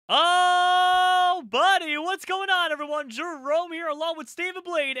Oh, buddy, what's going on, everyone? Jerome here, along with Stephen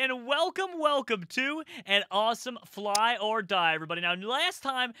Blade, and welcome to an awesome Fly or Die, everybody. Now, last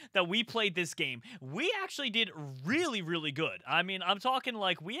time that we played this game, we actually did really good. I mean, I'm talking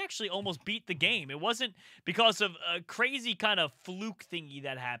like we actually almost beat the game. It wasn't because of a crazy kind of fluke thingy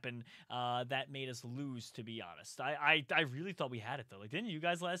that happened that made us lose, to be honest. I really thought we had it, though. Like, didn't you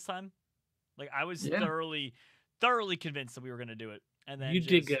guys last time? Like, I was thoroughly convinced that we were going to do it. And then you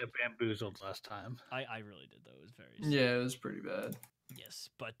did get bamboozled last time. I really did, though. It was very Yeah, it was pretty bad. Yes,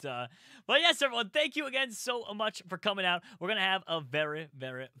 but yes, everyone, thank you again so much for coming out. We're gonna have a very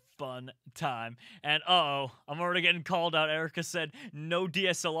fun time. And I'm already getting called out. Erica said no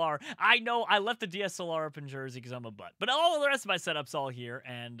DSLR. I know, I left the DSLR up in Jersey because I'm a butt, but all the rest of my setup's all here.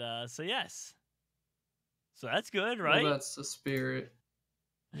 And so yes, so that's good, right? Well, that's the spirit.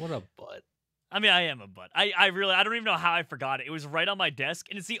 What a butt. I mean, I am a butt. I don't even know how I forgot it. It was right on my desk,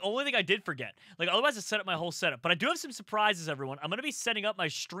 and it's the only thing I did forget. Like, otherwise I set up my whole setup. But I do have some surprises, everyone. I'm going to be setting up my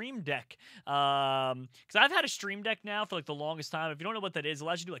Stream Deck. Because I've had a Stream Deck now for, like, the longest time. If you don't know what that is, it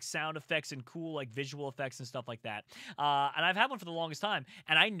allows you to do, like, sound effects and cool, like, visual effects and stuff like that. And I've had one for the longest time,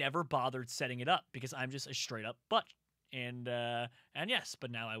 and I never bothered setting it up because I'm just a straight-up butt. And yes,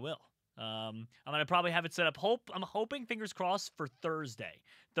 but now I will. I'm gonna probably have it set up. I'm hoping, fingers crossed, for Thursday.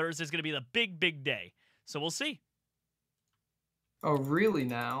 Thursday's gonna be the big day. So we'll see. Oh, really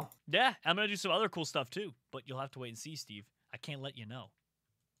now? Yeah, I'm gonna do some other cool stuff too. But you'll have to wait and see, Steve. I can't let you know.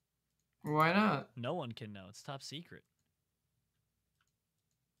 Why not? No one can know. It's top secret.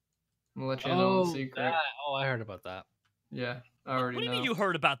 I'm gonna let you know the secret. Oh, I heard about that. Yeah, I already know. What do you mean you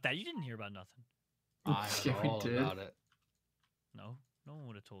heard about that? You didn't hear about nothing. I heard all about it. No one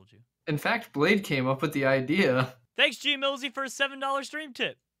would have told you. In fact, Blade came up with the idea. Thanks, G Millsy, for a $7 stream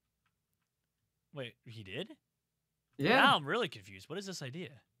tip. Wait, he did? Yeah. Now I'm really confused. What is this idea?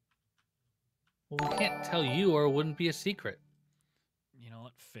 Well, we can't tell you, or it wouldn't be a secret. You know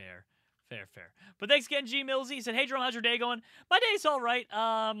what? Fair. But thanks again, G Millsy. He said, hey, Jerome, how's your day going? My day's all right.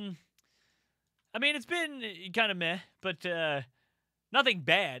 I mean, it's been kind of meh, but nothing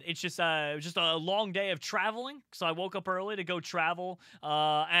bad. It's just a long day of traveling. So I woke up early to go travel,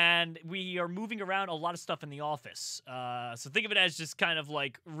 and we are moving around a lot of stuff in the office. So think of it as just kind of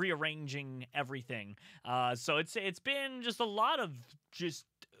like rearranging everything. So it's been just a lot of just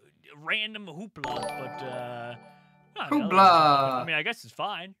random hoopla, but hoopla. I mean, I guess it's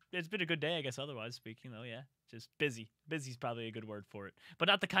fine. It's been a good day, I guess. Otherwise speaking, though, yeah. Just busy. Busy's probably a good word for it, but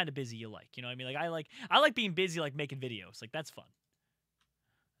not the kind of busy you like. You know what I mean? Like I like being busy, like making videos. Like that's fun.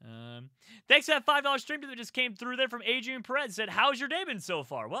 Thanks for that $5 stream that just came through there from Adrian Perez. Said, how's your day been so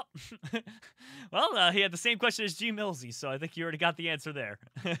far? Well, he had the same question as G Millsy, so I think you already got the answer there.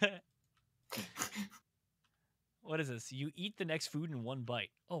 What is this? You eat the next food in one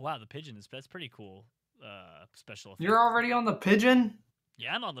bite. Oh wow, the pigeon that's pretty cool. Special effect. You're already on the pigeon?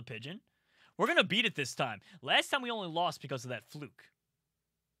 Yeah, I'm on the pigeon. We're gonna beat it this time. Last time we only lost because of that fluke.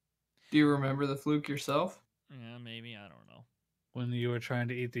 Do you remember the fluke yourself? Yeah, maybe. I don't know. When you were trying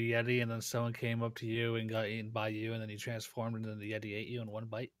to eat the Yeti and then someone came up to you and got eaten by you and then you transformed and then the Yeti ate you in one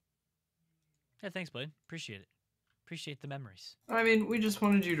bite? Yeah, thanks, bud. Appreciate it. Appreciate the memories. I mean, we just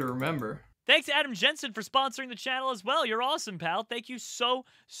wanted you to remember. Thanks, Adam Jensen, for sponsoring the channel as well. You're awesome, pal. Thank you so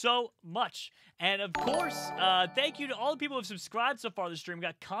much. And, of course, thank you to all the people who have subscribed so far this stream. We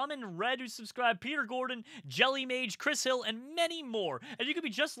got Common Red who subscribed, Peter Gordon, Jelly Mage, Chris Hill, and many more. And you can be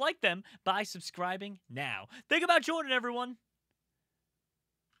just like them by subscribing now. Think about joining, everyone.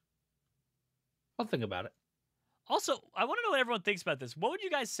 I'll think about it. Also, I want to know what everyone thinks about this. What would you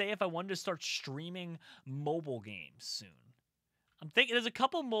guys say if I wanted to start streaming mobile games soon? I'm thinking there's a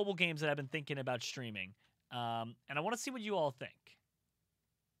couple mobile games that I've been thinking about streaming, and I want to see what you all think.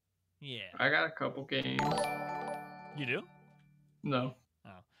 Yeah. I got a couple games. You do? No.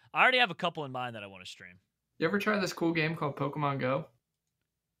 Oh. I already have a couple in mind that I want to stream. You ever try this cool game called Pokemon Go?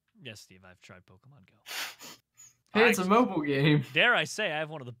 Yes, Steve, I've tried Pokemon Go. Hey, it's a mobile game. Dare I say, I have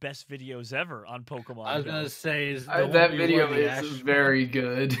one of the best videos ever on Pokemon Go. I was going to say... that video is very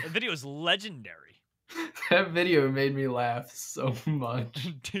good. The video is legendary. That video made me laugh so much.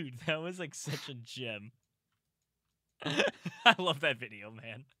 Dude, that was like such a gem. I love that video,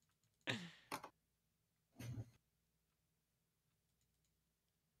 man.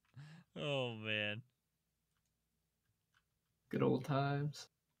 Oh, man. Good old times.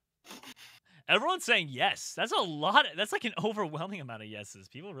 Everyone's saying yes. That's a lot. That's like an overwhelming amount of yeses.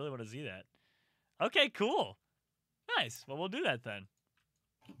 People really want to see that. Okay, cool. Nice. Well, we'll do that then.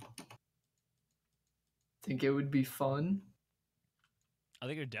 Think it would be fun? I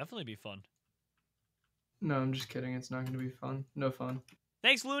think it would definitely be fun. No, I'm just kidding. It's not going to be fun. No fun.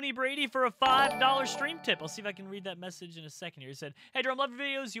 Thanks, Looney Brady, for a $5 stream tip. I'll see if I can read that message in a second here. He said, hey, Jerome, love your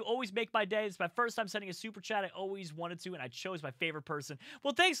videos. You always make my day. It's my first time sending a super chat. I always wanted to, and I chose my favorite person.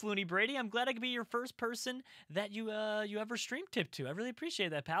 Well, thanks, Looney Brady. I'm glad I could be your first person that you ever stream tip to. I really appreciate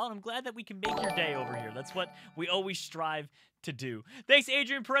that, pal, and I'm glad that we can make your day over here. That's what we always strive to do. Thanks,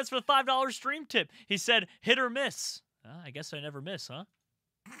 Adrian Perez, for the $5 stream tip. He said, hit or miss. I guess I never miss, huh?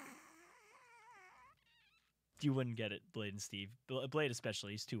 You wouldn't get it, Blade and Steve. Blade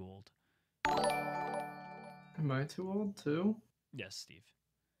especially, he's too old. Am I too old too? Yes, Steve.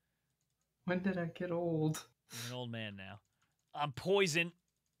 When did I get old? You're an old man now. I'm poison.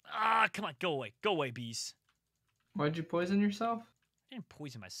 Ah, come on, go away. Go away, bees. Why'd you poison yourself? I didn't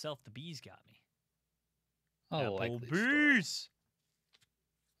poison myself. The bees got me. Oh, Apple bees.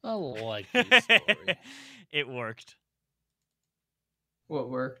 A likely story. It worked. What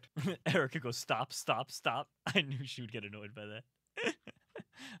worked? Erica goes, stop, stop, stop. I knew she would get annoyed by that.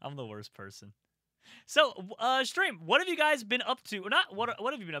 I'm the worst person. So, stream, what have you guys been up to? Or not, what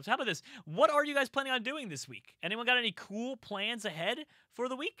have you been up to? How about this? What are you guys planning on doing this week? Anyone got any cool plans ahead for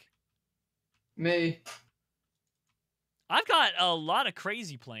the week? Me. I've got a lot of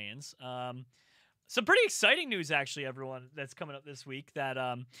crazy plans. Some pretty exciting news, actually, everyone, that's coming up this week that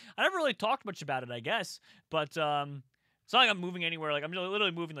I never really talked much about it, I guess. But it's not like I'm moving anywhere. Like I'm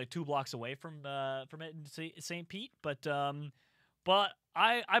literally moving like 2 blocks away from it in St. Pete. But I bought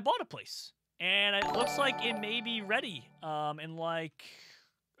a place, and it looks like it may be ready in like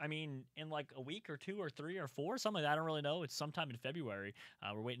a week or 2 or 3 or 4, something like that. I don't really know. It's sometime in February.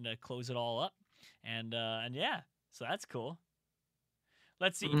 We're waiting to close it all up, and yeah, so that's cool.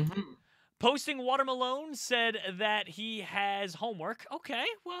 Let's see. Mm-hmm. Posting Watermelon said that he has homework. Okay,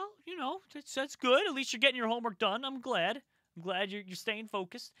 well, you know, that's good. At least you're getting your homework done. I'm glad. I'm glad you're staying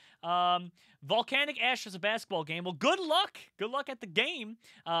focused. Volcanic Ash has a basketball game. Well, good luck. Good luck at the game.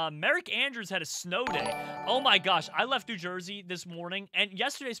 Merrick Andrews had a snow day. Oh my gosh, I left New Jersey this morning, and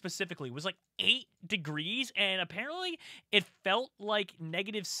yesterday specifically was like 8 degrees, and apparently it felt like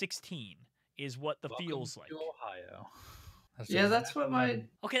 -16 is what the feels like. Ohio. That's what my...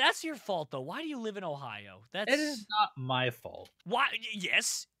 Okay, that's your fault, though. Why do you live in Ohio? It is not my fault. Why?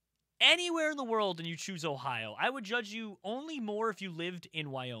 Yes. Anywhere in the world and you choose Ohio, I would judge you only more if you lived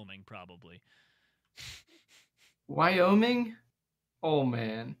in Wyoming, probably. Wyoming? Oh,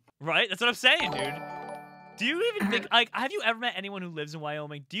 man. Right? That's what I'm saying, dude. Do you even think, like, have you ever met anyone who lives in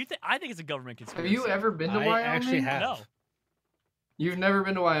Wyoming? Do you think, I think it's a government conspiracy. Have you ever been to Wyoming? I actually have. No. You've never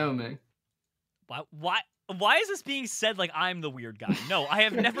been to Wyoming? Why is this being said like I'm the weird guy? No, I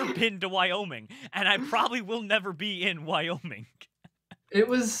have never been to Wyoming, and I probably will never be in Wyoming. It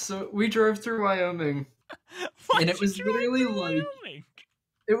was so... We drove through Wyoming, and it was literally like... Wyoming?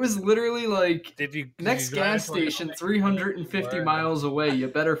 It was literally like... Next drive gas to Wyoming? station, 350 miles away. You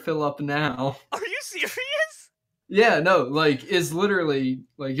better fill up now. Are you serious? Yeah, no, like, is literally...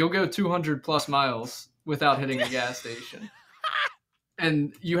 Like, you'll go 200 plus miles without hitting a gas station.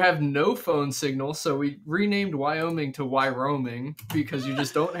 And you have no phone signal, so we renamed Wyoming to Wyroming because you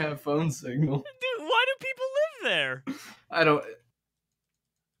just don't have phone signal. Dude, why do people live there? I don't...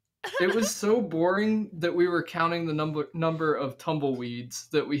 It was so boring that we were counting the number of tumbleweeds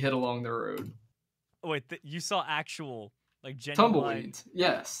that we hit along the road. Wait, you saw actual, like, genuine... Tumbleweeds.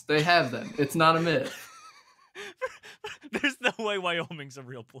 Yes, they have them. It's not a myth. There's no way Wyoming's a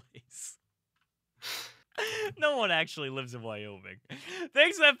real place. No one actually lives in Wyoming.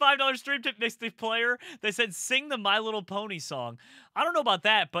 Thanks for that $5 stream tip, Mystic Player. They said, sing the My Little Pony song. I don't know about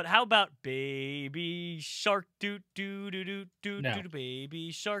that, but how about Baby Shark doo doo doo doo doo doo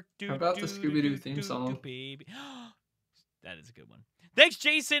Baby Shark doo doo. How about the Scooby-Doo theme song? Baby. That is a good one. Thanks,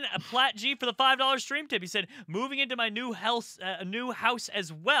 Jason Platt G, for the $5 stream tip. He said, moving into my new house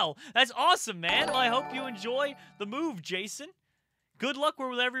as well. That's awesome, man. Well, I hope you enjoy the move, Jason. Good luck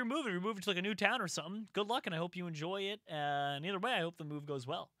wherever you're moving. If you're moving to like a new town or something, good luck, and I hope you enjoy it. And either way, I hope the move goes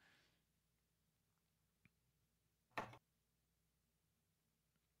well.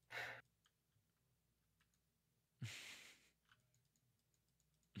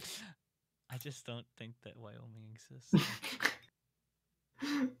 I just don't think that Wyoming exists.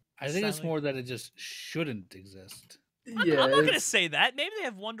 I think it's more that it just shouldn't exist. Yeah, I'm not going to say that. Maybe they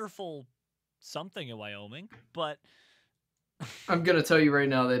have wonderful something in Wyoming, but... I'm going to tell you right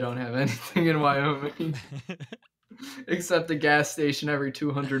now they don't have anything in Wyoming. Except a gas station every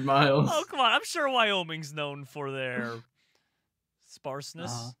 200 miles. Oh, come on. I'm sure Wyoming's known for their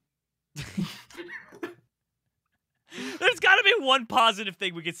sparseness. There's got to be one positive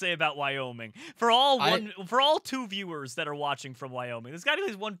thing we could say about Wyoming. For all 2 viewers that are watching from Wyoming, there's got to be at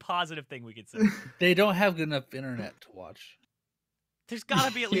least one positive thing we could say. They don't have good enough internet to watch. There's got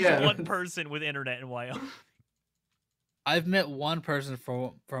to be at least Yeah. one person with internet in Wyoming. I've met one person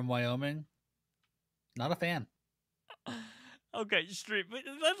from Wyoming. Not a fan. Okay, stream.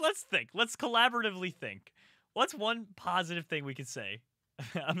 Let's think. Let's collaboratively think. What's one positive thing we could say?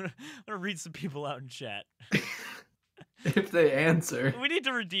 I'm gonna read some people out in chat. If they answer. We need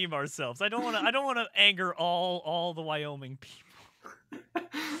to redeem ourselves. I don't want to anger all the Wyoming people.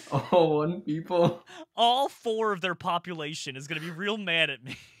 All one people. All 4 of their population is gonna be real mad at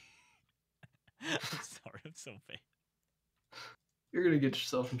me. I'm sorry. I'm so bad. You're gonna get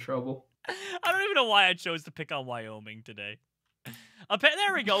yourself in trouble. I don't even know why I chose to pick on Wyoming today.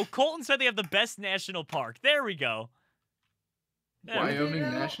 There we go. Colton said they have the best national park. There we go. Wyoming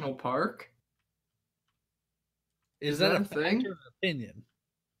National Park? Is that a thing? fact or an opinion?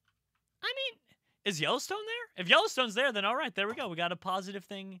 I mean, is Yellowstone there? If Yellowstone's there, then all right, there we go. We got a positive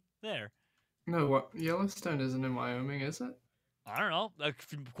thing there. No, what? Yellowstone isn't in Wyoming, is it? I don't know.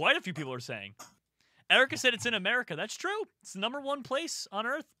 Quite a few people are saying. Erica said it's in America. That's true. It's the #1 place on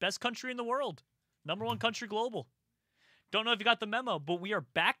Earth. Best country in the world. #1 country global. Don't know if you got the memo, but we are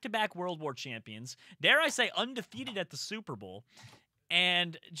back-to-back World War champions. Dare I say undefeated at the Super Bowl.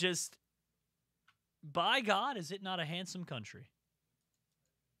 And just, by God, is it not a handsome country?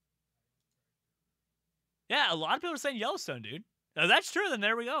 Yeah, a lot of people are saying Yellowstone, dude. If that's true, then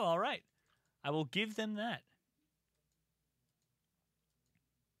there we go. All right. I will give them that.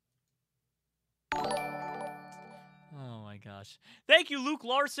 Oh my gosh. Thank you, Luke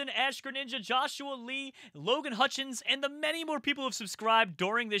Larson, Ashker Ninja, Joshua Lee, Logan Hutchins, and the many more people who have subscribed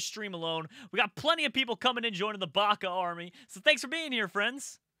during this stream alone. We got plenty of people coming in joining the Baka army. So thanks for being here,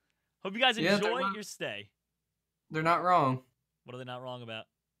 friends. Hope you guys enjoy your stay. They're not wrong. What are they not wrong about?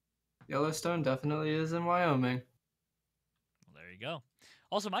 Yellowstone definitely is in Wyoming. Well, there you go.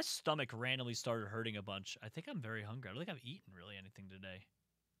 Also, my stomach randomly started hurting a bunch. I think I'm very hungry. I don't think I've eaten really anything today.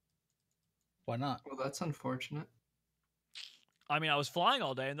 Why not? Well, that's unfortunate. I mean, I was flying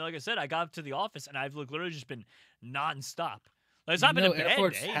all day, and like I said, I got up to the office, and I've literally just been nonstop. Like, it's not been a bad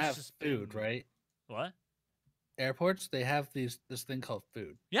airports day. have just food, right? What? Airports, they have this thing called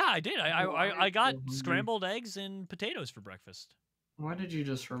food. Yeah, I did. I got Mhm. scrambled eggs and potatoes for breakfast. Why did you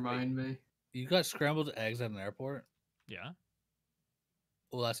just remind me? You got scrambled eggs at an airport? Yeah.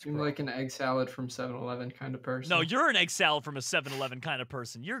 Well, that's You're like an egg salad from 7-Eleven kind of person. No, you're an egg salad from a 7-Eleven kind of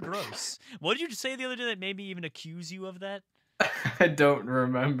person. You're gross. What did you say the other day that made me even accuse you of that? I don't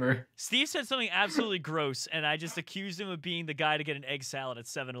remember. Steve said something absolutely gross, and I just accused him of being the guy to get an egg salad at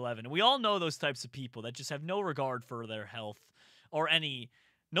 7-Eleven. And we all know those types of people that just have no regard for their health or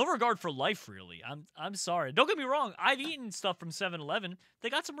no regard for life, really. I'm sorry. Don't get me wrong. I've eaten stuff from 7-Eleven. They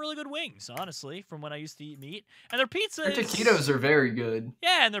got some really good wings, honestly, from when I used to eat meat. And their pizza Their taquitos are very good.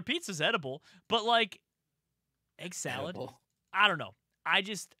 Yeah, and their pizza's edible. But, like, egg salad? Edible. I don't know. I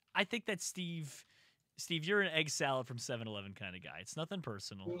think that Steve, you're an egg salad from 7-Eleven kind of guy. It's nothing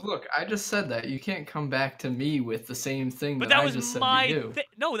personal. Look, I just said that. You can't come back to me with the same thing But that that I was just said my to you.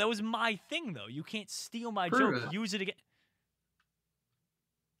 No, that was my thing, though. You can't steal my Prove joke. it. Use it again.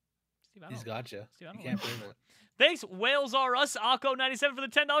 Steve, He's got you. Steve, I You don't can't like prove it. Thanks, Whales R Us, Akko97 for the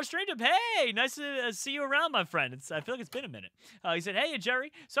 $10 stream tip. Hey, nice to see you around, my friend. I feel like it's been a minute. He said, hey,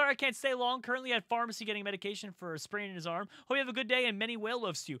 Jerry. Sorry I can't stay long. Currently at pharmacy getting medication for a sprain in his arm. Hope you have a good day and many whale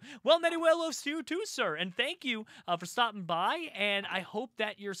loves to you. Well, many whale loves to you too, sir. And thank you for stopping by. And I hope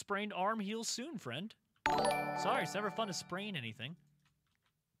that your sprained arm heals soon, friend. Sorry, it's never fun to sprain anything.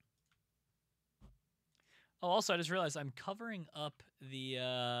 Oh, also, I just realized I'm covering up the,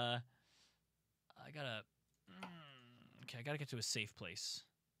 okay, I gotta get to a safe place.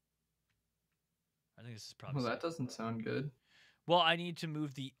 I think this is probably Well, safe. that doesn't sound good. Well, I need to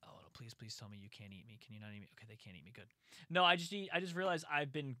move the, oh, please tell me you can't eat me. Can you not eat me? Okay, they can't eat me, good. No, I just realized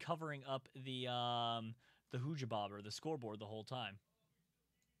I've been covering up the hooja bobber, the scoreboard the whole time.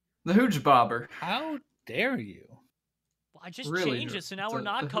 The hooja bobber. How dare you? Well, I just Really, changed it, so now the- we're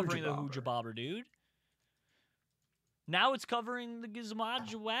not the covering hooja the bobber. hooja bobber, dude. Now it's covering the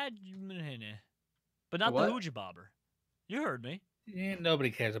gizmajawad, but not the what? hooja bobber. You heard me. Yeah, nobody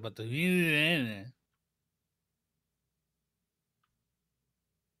cares about the.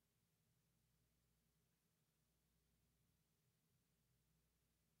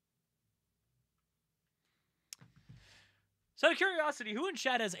 So out of curiosity, who in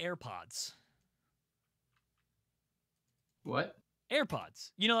chat has AirPods? What?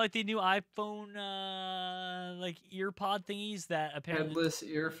 AirPods. You know, like the new iPhone, like ear pod thingies that apparently. Headless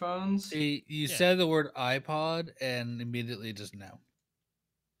earphones? See, you Yeah. said the word iPod and immediately just no.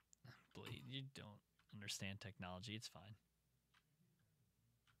 Bleed. You don't understand technology. It's fine.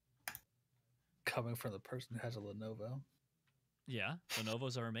 Coming from the person who has a Lenovo. Yeah,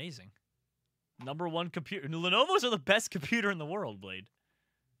 Lenovo's are amazing. #1 computer. Lenovo's are the best computer in the world, Blade.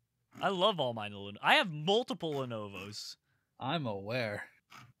 I love all my Lenovo. I have multiple Lenovo's. I'm aware.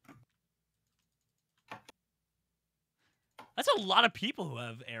 That's a lot of people who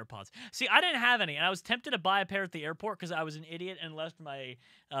have AirPods. See, I didn't have any, and I was tempted to buy a pair at the airport because I was an idiot and left my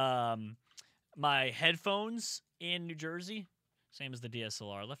my headphones in New Jersey. Same as the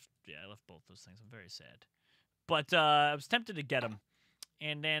DSLR. I left both those things. I'm very sad. But I was tempted to get them.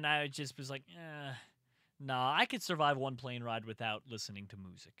 And then I just was like, nah, I could survive one plane ride without listening to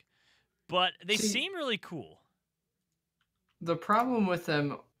music. But they seem really cool. The problem with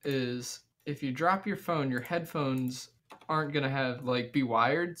them is if you drop your phone, your headphones aren't going to have be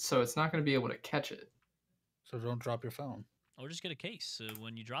wired, so it's not going to be able to catch it. So don't drop your phone. Or just get a case so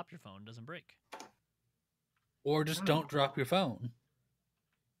when you drop your phone, it doesn't break. Or just don't drop your phone.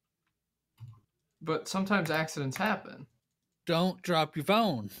 But sometimes accidents happen. Don't drop your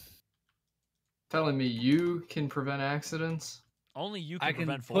phone. Telling me you can prevent accidents? Only you can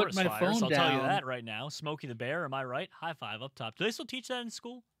prevent put forest my fires. phone I'll tell you down. that right now. Smokey the Bear, am I right? High five up top. Do they still teach that in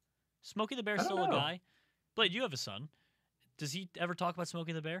school? Smokey the Bear I don't still a know. guy? Blade, you have a son. Does he ever talk about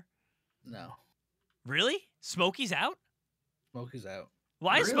Smokey the Bear? No. Really? Smokey's out? Smokey's out.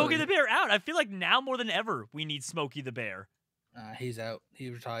 Why is Smokey Really? the Bear out? I feel like now more than ever we need Smokey the Bear. He's out. He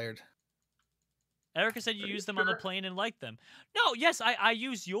retired. Erica said you Are you used them on the sure? plane and liked them. No, yes, I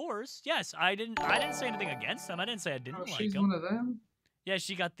use yours. Yes, I didn't say anything against them. I didn't say I didn't Oh, like she's them. one of them? Yeah,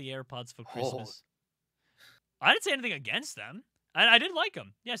 she got the AirPods for Oh. Christmas. I didn't say anything against them. I did like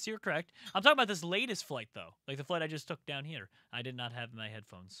them. Yes, you're correct. I'm talking about this latest flight, though. Like the flight I just took down here. I did not have my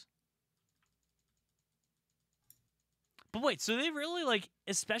headphones. But wait, so they really,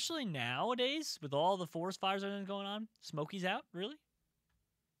 especially nowadays, with all the forest fires and everything going on, Smokey's out? Really?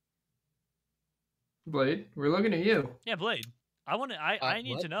 Blade, we're looking at you. Yeah, Blade. I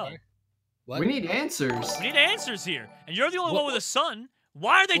need What? to know. Sorry. What? We need answers. We need answers here. And you're the only What- one with a son.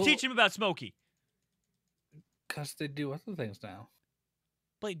 Why are they Well- teaching him about Smokey? Because they do other things now.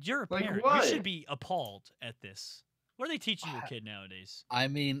 Blade, you're a Like parent. what? You should be appalled at this. What are they teaching your kid nowadays? I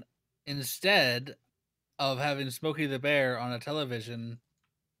mean, instead of having Smokey the Bear on a television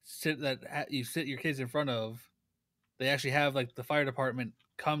you sit your kids in front of, they actually have the fire department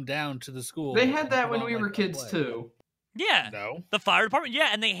come down to the school. They had and that put when on, we were a kids play. too. Yeah. No. The fire department, yeah,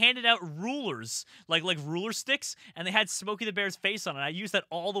 and they handed out rulers, like ruler sticks, and they had Smokey the Bear's face on it. I used that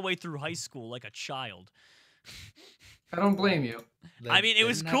all the way through high school like a child. I don't blame you. I mean, it They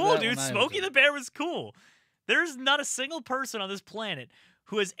was didn't have cool, that dude. when I was Smokey there. the Bear was cool. There's not a single person on this planet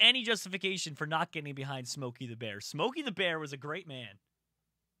who has any justification for not getting behind Smokey the Bear. Smokey the Bear was a great man.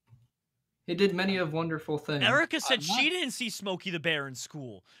 He did many of wonderful things. Erica said I'm she not- didn't see Smokey the Bear in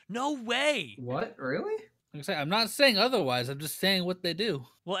school. No way. What? Really? Like I say, I'm not saying otherwise. I'm just saying what they do.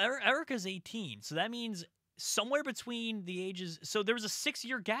 Well, Erica's 18, so that means somewhere between the ages. So there was a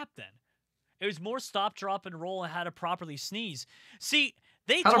 6-year gap then. It was more stop, drop, and roll and how to properly sneeze. See,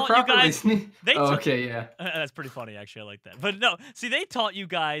 they How to taught you properly guys. sneeze? They Oh, took- okay, yeah. That's pretty funny, actually. I like that. But no, see, they taught you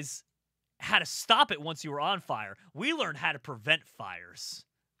guys how to stop it once you were on fire. We learned how to prevent fires.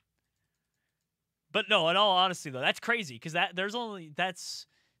 But no, in all honesty, though, that's crazy because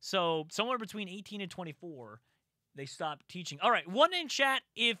so somewhere between 18 and 24, they stopped teaching. All right, one in chat,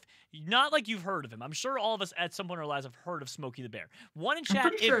 if not like you've heard of him. I'm sure all of us at some point in our lives have heard of Smokey the Bear. One in I'm chat,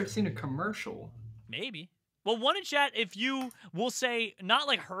 pretty sure I've seen a commercial. maybe. Well, one in chat, if you will say,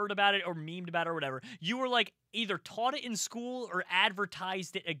 not heard about it or memed about it or whatever, you were either taught it in school or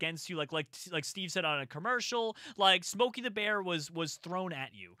advertised it against you, like Steve said on a commercial, Smokey the Bear was thrown at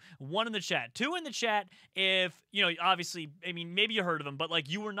you. One in the chat. Two in the chat, if, obviously, I mean, maybe you heard of him, but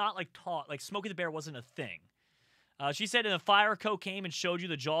you were not taught, Smokey the Bear wasn't a thing. She said, and the fire co came and showed you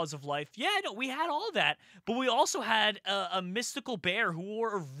the jaws of life. Yeah, no, we had all that, but we also had a mystical bear who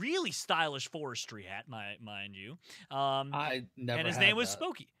wore a really stylish forestry hat, mind you. I never. And his had name was that.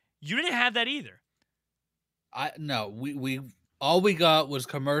 Smokey. You didn't have that either. No. We all we got was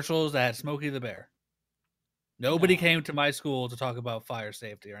commercials that had Smokey the Bear. Nobody No. came to my school to talk about fire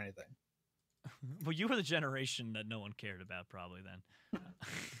safety or anything. Well, you were the generation that no one cared about, probably then.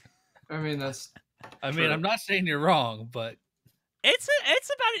 I mean, that's. I mean, True. I'm not saying you're wrong, but It's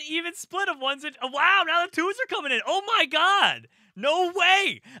about an even split of ones and wow, now the twos are coming in. Oh my god. No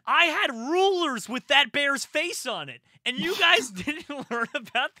way. I had rulers with that bear's face on it. And you guys didn't learn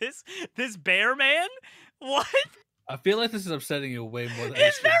about this bear man? What? I feel like this is upsetting you way more than it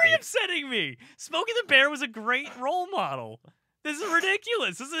It's should very be. upsetting me. Smokey the Bear was a great role model. This is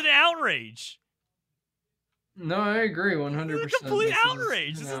ridiculous. This is an outrage. No, I agree 100%. This is a complete This is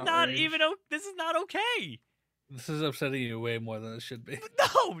outrage. an This is not outrage. even. This is not okay. This is upsetting you way more than it should be.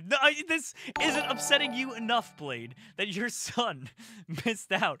 No, this isn't upsetting you enough, Blade, that your son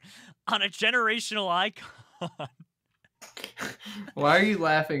missed out on a generational icon. Why are you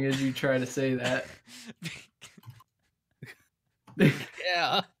laughing as you try to say that?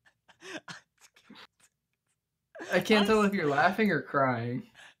 Yeah. I can't tell if you're laughing or crying.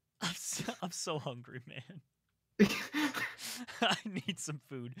 I'm so hungry, man. I need some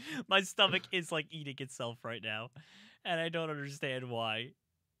food. My stomach is like eating itself right now, and I don't understand why.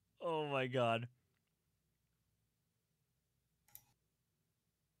 Oh my god.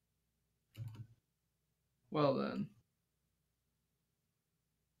 Well then.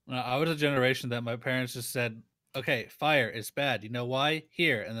 I was a generation that my parents just said, "Okay, fire is bad. You know why?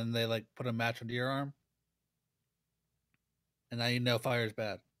 Here," and then they like put a match under your arm, and now you know fire is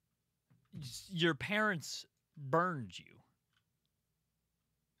bad. Your parents burned you.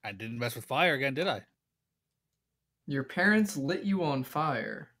 I didn't mess with fire again, did I? Your parents lit you on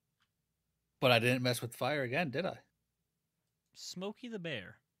fire. But I didn't mess with fire again, did I? Smokey the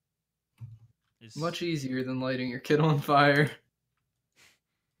Bear is Much easier than lighting your kid on fire.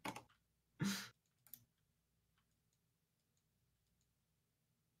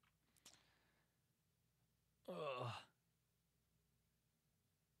 Ugh.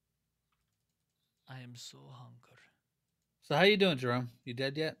 I am so hungry. So how you doing, Jerome? You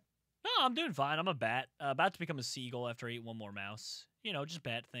dead yet? No, I'm doing fine. I'm a bat. About to become a seagull after I eat one more mouse. You know, just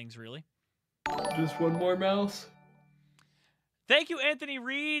bat things, really. Just one more mouse. Thank you, Anthony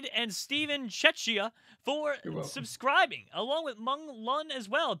Reed and Steven Chechia, for You're welcome. subscribing, along with Mung Lun as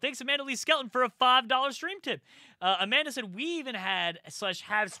well. Thanks, Amanda Lee Skelton, for a $5 stream tip. Amanda said, we even had /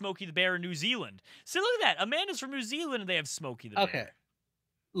 have Smokey the Bear in New Zealand. So look at that. Amanda's from New Zealand, and they have Smokey the Bear. Okay.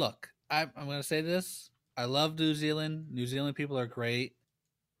 Look, I'm going to say this. I love New Zealand. New Zealand people are great.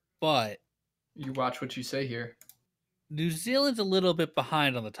 But You watch what you say here. New Zealand's a little bit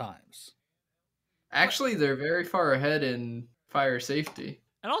behind on the times. Actually, they're very far ahead in fire safety.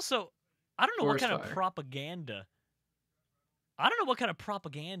 And also, I don't know what Forest kind of fire. propaganda. I don't know what kind of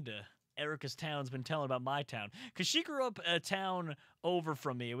propaganda Erica's town's been telling about my town, because she grew up a town over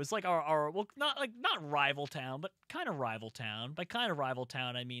from me. It was like our well, not rival town, but kind of rival town. By kind of rival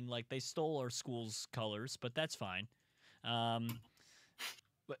town, I mean like they stole our school's colors, but that's fine.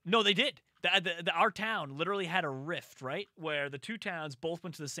 But no, they did. Our town literally had a rift, right, where the two towns both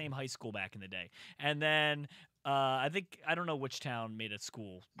went to the same high school back in the day, and then I don't know which town made a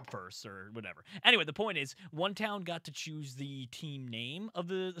school first or whatever. Anyway, the point is, one town got to choose the team name of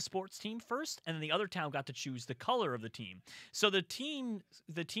the sports team first, and then the other town got to choose the color of the team. So the team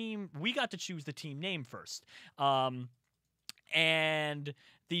we got to choose the team name first. And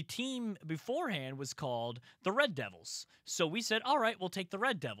the team beforehand was called the Red Devils. So we said, all right, we'll take the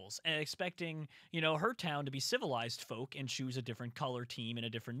Red Devils, and expecting, her town to be civilized folk and choose a different color team and a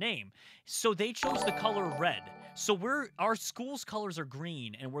different name. So they chose the color red. So our school's colors are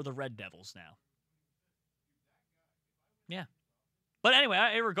green, and we're the Red Devils now. Yeah. But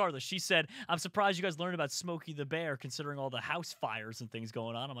anyway, regardless, she said, I'm surprised you guys learned about Smokey the Bear considering all the house fires and things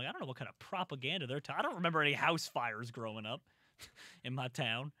going on. I'm like, I don't know what kind of propaganda they're I don't remember any house fires growing up in my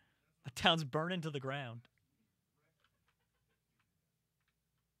town. My town's burning to the ground.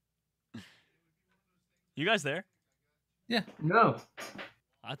 You guys there? Yeah. No.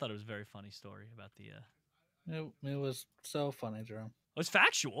 I thought it was a very funny story about the... It was so funny, Jerome. It was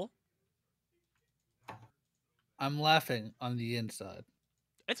factual. I'm laughing on the inside.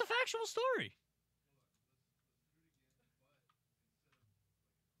 It's a factual story.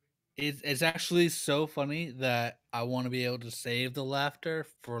 It's actually so funny that I want to be able to save the laughter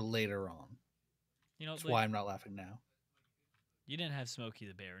for later on. That's why I'm not laughing now. You didn't have Smokey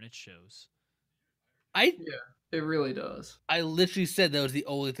the Bear, and it shows. Yeah, it really does. I literally said that was the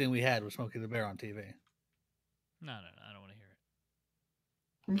only thing we had was Smokey the Bear on TV. No, I don't want to hear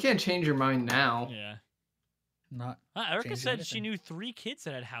it. You can't change your mind now. Yeah. Not. Erica said anything. she knew 3 kids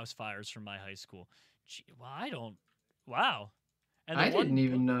that had house fires from my high school. I don't. Wow. And I didn't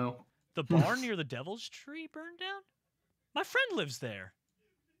even know. The barn near the Devil's Tree burned down? My friend lives there.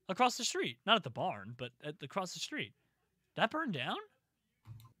 Across the street. Not at the barn, but across the street. That burned down?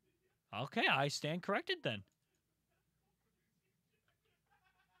 Okay, I stand corrected then.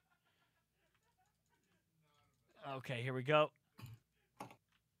 Okay, here we go.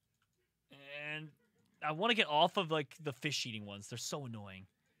 And I want to get off of like the fish eating ones. They're so annoying.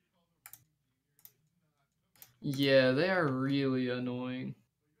 Yeah, they are really annoying.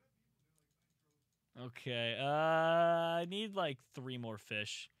 Okay, I need like 3 more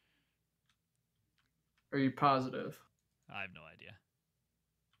fish. Are you positive? I have no idea.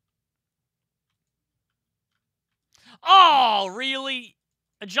 Oh, really?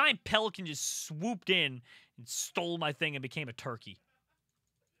 A giant pelican just swooped in and stole my thing and became a turkey.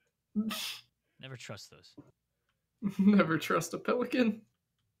 Never trust those. Never trust a pelican.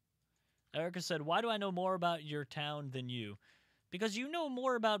 Erica said, why do I know more about your town than you? Because you know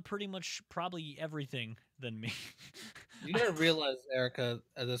more about pretty much probably everything than me. You gotta realize, Erica,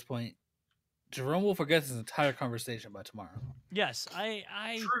 at this point, Jerome will forget this entire conversation by tomorrow. Yes,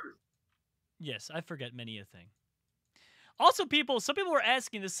 True. yes, I forget many a thing. Also, some people were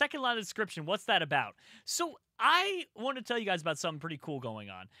asking the second line of the description, what's that about? So I want to tell you guys about something pretty cool going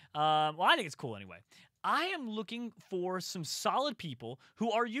on. Well, I think it's cool anyway. I am looking for some solid people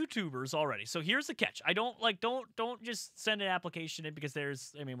who are YouTubers already. So here's the catch. I don't don't just send an application in because we're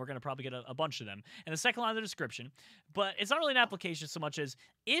going to probably get a bunch of them. And the second line of the description, but it's not really an application so much as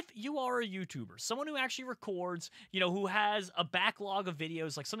if you are a YouTuber, someone who actually records, who has a backlog of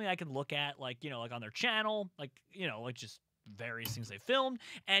videos, like something I can look at, like on their channel, like just various things they filmed,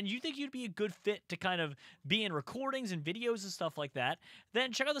 and you think you'd be a good fit to kind of be in recordings and videos and stuff like that,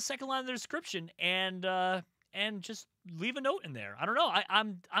 then check out the second line of the description and just leave a note in there. I don't know.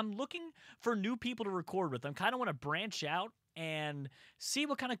 I'm looking for new people to record with. I kind of want to branch out and see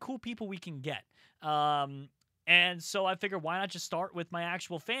what kind of cool people we can get. And so I figured, why not just start with my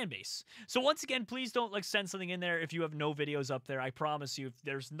actual fan base? So once again, please don't send something in there if you have no videos up there. I promise you, if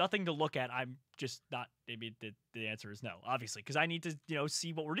there's nothing to look at, I'm just not. Maybe the answer is no, obviously, because I need to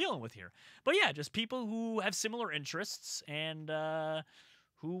see what we're dealing with here. But yeah, just people who have similar interests and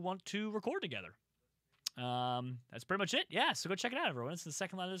who want to record together. That's pretty much it. Yeah, so go check it out, everyone. It's in the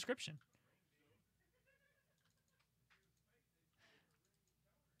second line of the description.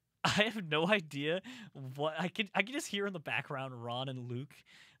 I have no idea what I can just hear in the background Ron and Luke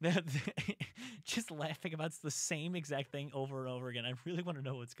just laughing about the same exact thing over and over again. I really want to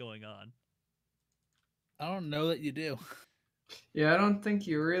know what's going on. I don't know that you do. Yeah, I don't think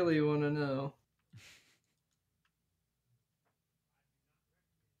you really want to know.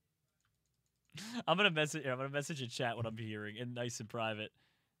 I'm gonna message in chat what I'm hearing, and nice and private.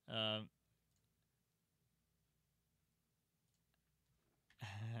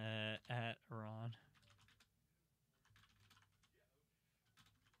 At Ron.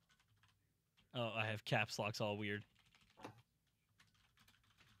 Oh, I have caps locks all weird.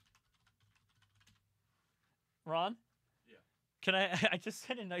 Ron? Yeah. Can I just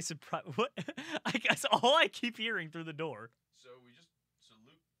said it nice and private. What? I guess all I keep hearing through the door. So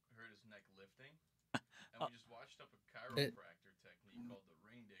Luke hurt his neck lifting, and we just watched up a chiropractor technique called the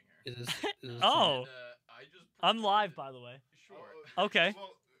ring dinger. Oh. And, I'm live, by the way. Sure. Okay.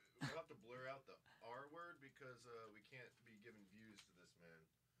 Well, we'll have to blur out the R word because we can't be giving views to this man.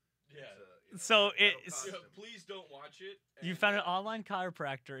 Yeah. So that'll it's- cost So him. please don't watch it. You found an online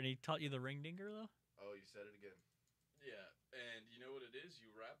chiropractor, and he taught you the ring dinger, though? Oh, you said it again. Yeah, and you know what it is? You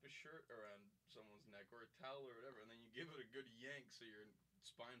wrap a shirt around someone's neck or a towel or whatever, and then you give it a good yank so your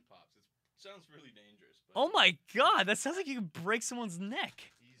spine pops. It sounds really dangerous. But Oh my god, that sounds like you could break someone's neck.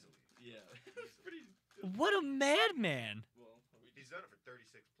 Easily. yeah, it's pretty. What a madman. Well, He's done it for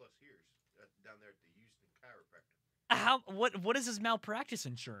 36 plus years down there at the Houston Chiropractor. What is his malpractice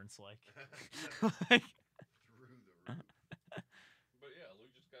insurance like? Through the roof. But yeah,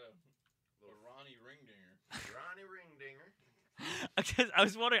 Luke just got a Ronnie ring dinger. Ronnie Ringdinger. I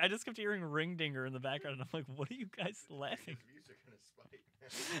was wondering, I just kept hearing ring dinger in the background, and I'm like, what are you guys laughing? His views are gonna spike.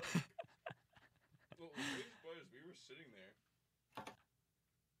 Well, the crazy part is we were sitting there,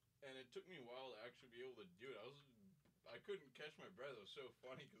 and it took me a while to actually be able to do it. I couldn't catch my breath. It was so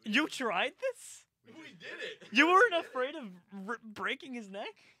funny. You tried this? We did it. You weren't afraid of breaking his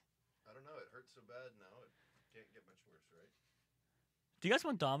neck? I don't know. It hurts so bad now. It can't get much worse, right? Do you guys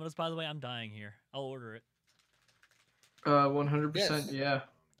want Domino's, by the way? I'm dying here. I'll order it. 100%. Yes. Yeah.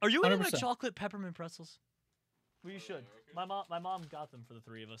 Are you eating my 100%. chocolate peppermint pretzels? Well, you should. Okay. My mom got them for the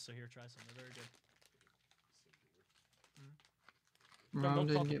three of us, so here, try some. They're very good. Mom don't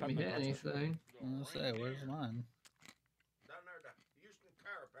didn't talk get me about my anything. I'll say, where's mine? Down there at the Houston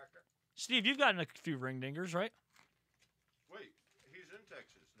Chiropractor. Steve, you've gotten a few ring dingers, right? Wait, he's in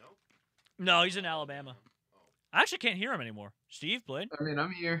Texas, no? No, he's in Alabama. Oh. I actually can't hear him anymore. Steve, Blade? I mean,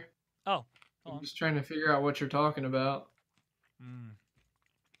 I'm here. Oh. I'm just trying to figure out what you're talking about.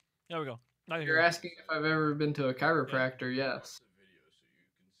 There we go. I can You're hear him. asking if I've ever been to a chiropractor. Yes. The video so you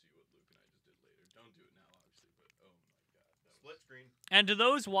can see what Luke and I just did later. Don't do it now, obviously, but oh my god, that was Split screen. And to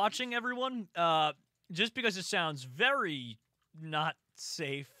those watching, everyone, just because it sounds very not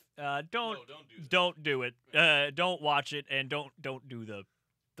safe, don't No, don't do that. don't do it. Don't watch it, and don't do the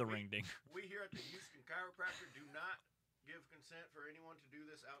ring ding. We here at the Houston Chiropractor do not give consent for anyone to do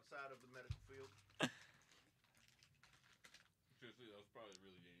this outside of the medical field. probably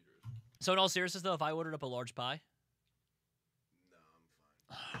really dangerous. So in all seriousness, though, if I ordered up a large pie, No, I'm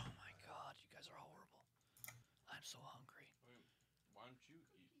fine. oh my god, you guys are horrible. I'm so hungry. I mean, why don't you eat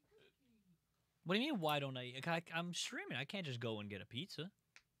it? What do you mean? Why don't I? I'm streaming. I can't just go and get a pizza.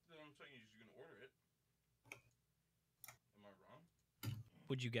 Then I'm saying you're just gonna order it. Am I wrong?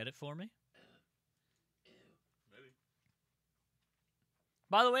 Would you get it for me? Maybe.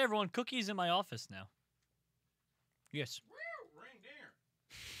 By the way, everyone, Cookie's in my office now. Yes. Ring dinger.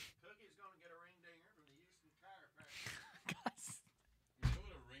 Cookie's gonna get a ring dinger from the Houston chiropractor. Guys. You know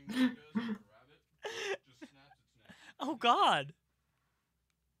what a ring dinger does to a rabbit? Just snaps its neck. Oh God.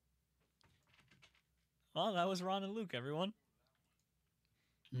 Well, that was Ron and Luke, everyone.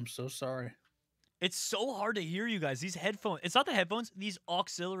 I'm so sorry. It's so hard to hear you guys. These headphones, it's not the headphones, these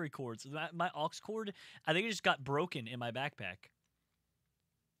auxiliary cords. My aux cord, I think it just got broken in my backpack.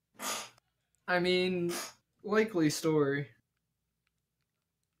 I mean, likely story.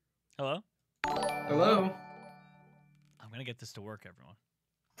 Hello? Hello? I'm going to get this to work, everyone.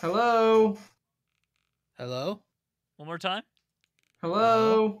 Hello? Hello? One more time?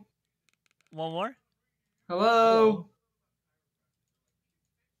 Hello? One more? Hello?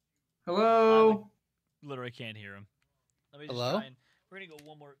 Hello? Literally can't hear him. Let me just Hello? try and, we're going to go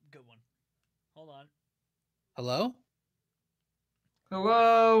one more good one. Hold on. Hello?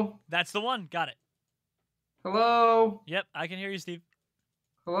 Hello? That's the one. Got it. Hello? Yep, I can hear you, Steve.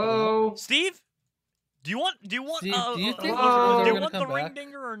 Hello? Steve? Do you want Steve, do you think Hello? do you Jerome's want gonna the come ring back?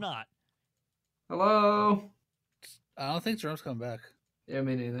 dinger or not? Hello? I don't think Jerome's coming back. Yeah,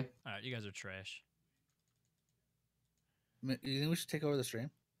 me neither. All right, you guys are trash. You think we should take over the stream?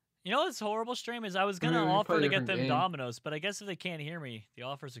 You know what's horrible stream is I was I mean, gonna we can offer play to a get different them game. Dominoes, but I guess if they can't hear me, the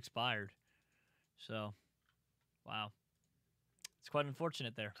offer's expired. So, wow, it's quite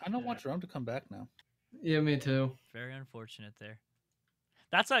unfortunate there. I don't want Jerome to come back now. Yeah, me too. Very unfortunate there.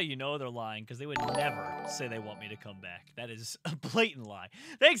 That's how you know they're lying, because they would never say they want me to come back. That is a blatant lie.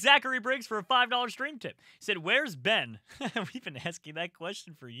 Thanks, Zachary Briggs, for a $5 stream tip. He said, "Where's Ben?" We've been asking that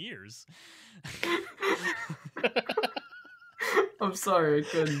question for years. I'm sorry, I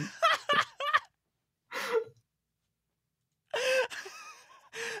couldn't.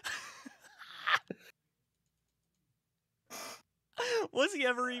 Was he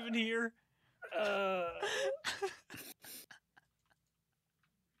ever even here?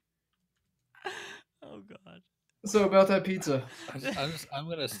 Oh God. So about that pizza. I'm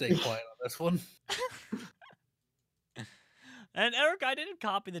gonna stay quiet on this one. And Eric, I didn't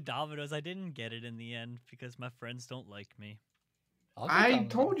copy the Dominoes. I didn't get it in the end because my friends don't like me. I'll get I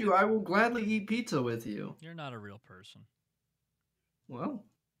Domino's. told you I will gladly eat pizza with you. You're not a real person. Well,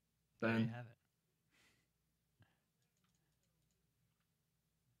 There you then. have it.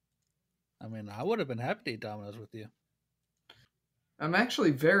 I mean, I would have been happy to eat Domino's with you. I'm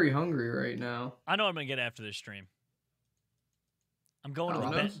actually very hungry right now. I know what I'm gonna get after this stream. I'm going to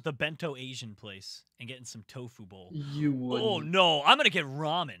Domino's? the bento Asian place and getting some tofu bowl. You would. Oh no, I'm gonna get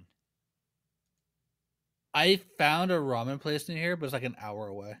ramen. I found a ramen place near here, but it's like an hour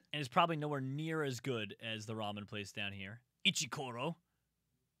away. And it's probably nowhere near as good as the ramen place down here. Ichikoro.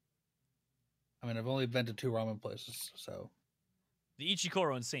 I mean, I've only been to 2 ramen places, so The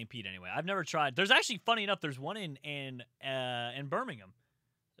Ichikoro in St. Pete, anyway. I've never tried. There's actually, funny enough, there's one in Birmingham,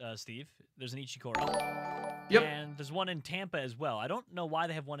 Steve. There's an Ichikoro. Yep. And there's one in Tampa as well. I don't know why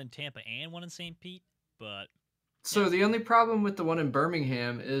they have one in Tampa and one in St. Pete, but So the only problem with the one in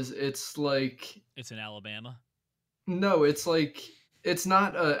Birmingham is it's like it's in Alabama. no, it's like it's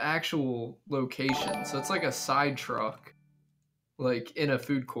not an actual location. So it's like a side truck, like in a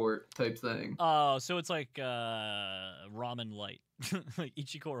food court type thing. Oh, so it's like ramen light, like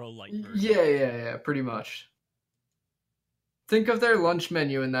Ichikoro light version. Yeah, pretty much. Think of their lunch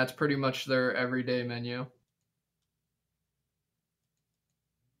menu, and that's pretty much their everyday menu.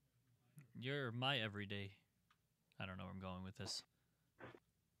 You're my everyday. I don't know where I'm going with this.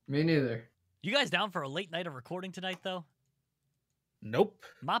 Me neither. You guys down for a late night of recording tonight, though? nope.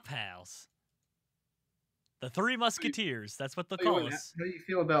 My pals. The Three Musketeers. That's what they'll How call us. do you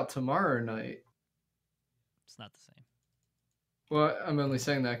feel about tomorrow night? It's not the same. Well, I'm only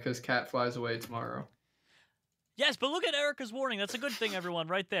saying that because Kat flies away tomorrow. Yes, but look at Erica's warning. That's a good thing, everyone,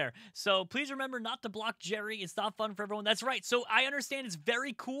 right there. So please remember not to block Jerry. It's not fun for everyone. That's right. So I understand it's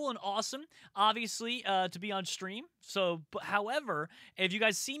very cool and awesome, obviously, to be on stream. So, however, if you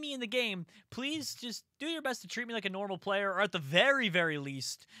guys see me in the game, please just do your best to treat me like a normal player, or at the very, very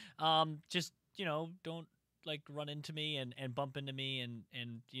least, just, don't like run into me and bump into me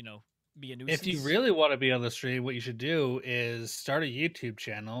and be a nuisance. If you really want to be on the stream, what you should do is start a YouTube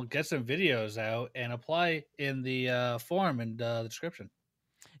channel, get some videos out, and apply in the form in the description.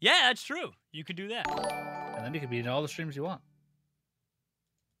 Yeah, that's true. You could do that. And then you can be in all the streams you want.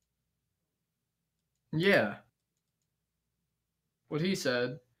 Yeah. What he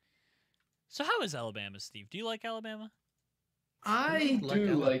said. So how is Alabama, Steve? Do you like Alabama? I Like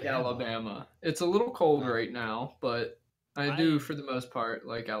do like Alabama. Alabama. It's a little cold Huh. right now, but I do, for the most part,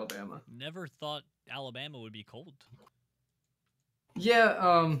 like Alabama. Never thought Alabama would be cold.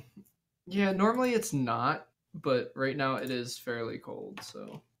 Yeah, normally it's not, but right now it is fairly cold,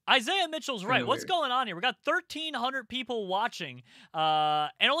 so. Isaiah Mitchell's right. Kinda What's weird. going on here? We got 1,300 people watching,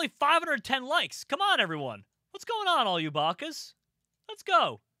 and only 510 likes. Come on, everyone. What's going on, all you Bakas? Let's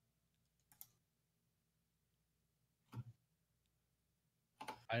go.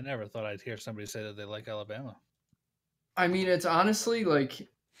 I never thought I'd hear somebody say that they like Alabama. I mean, it's honestly like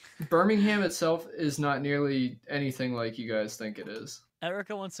Birmingham itself is not nearly anything like you guys think it is.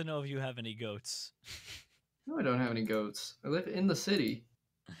 Erica wants to know if you have any goats. No, I don't have any goats. I live in the city.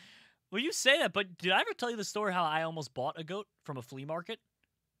 Well, you say that, but did I ever tell you the story how I almost bought a goat from a flea market?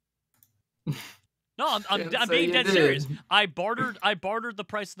 No, I'm Can't say being you dead did. serious. I bartered the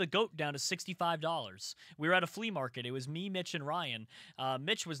price of the goat down to $65. We were at a flea market. It was me, Mitch, and Ryan.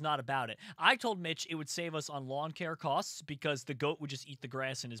 Mitch was not about it. I told Mitch it would save us on lawn care costs because the goat would just eat the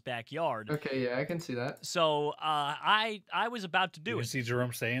grass in his backyard. Okay, yeah, I can see that. So I was about to do You it. see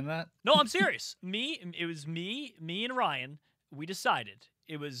Jerome saying that? No, I'm serious. It was me and Ryan. We decided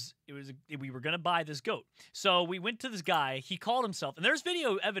we were gonna buy this goat. So we went to this guy. He called himself, and there's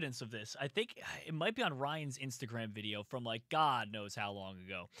video evidence of this. I think it might be on Ryan's Instagram video from like God knows how long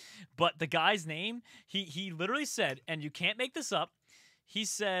ago. But the guy's name, he literally said, and you can't make this up. He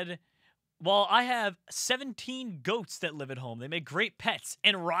said, "Well, I have 17 goats that live at home. They make great pets."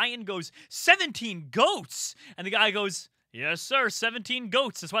 And Ryan goes, "17 goats?" And the guy goes, "Yes, sir, 17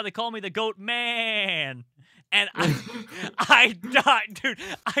 goats. That's why they call me the Goat Man." And I died, dude.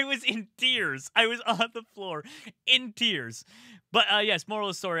 I was in tears. I was on the floor in tears. But yes, moral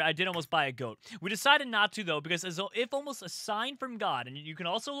of the story, I did almost buy a goat. We decided not to, though, because as if almost a sign from God, and you can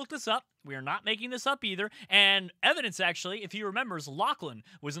also look this up. We are not making this up either. And evidence, actually, if he remembers, Lachlan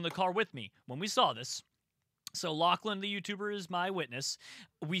was in the car with me when we saw this. So Lachlan, the YouTuber, is my witness.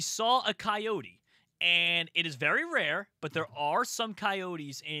 We saw a coyote. And it is very rare, but there are some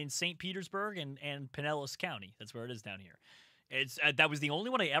coyotes in St. Petersburg and Pinellas County. That's where it is down here. It's that was the only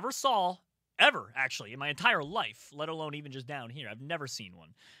one I ever saw, ever, actually, in my entire life, let alone even just down here. I've never seen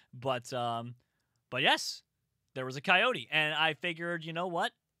one. But yes, there was a coyote. And I figured, you know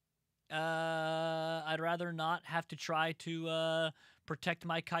what? I'd rather not have to try to protect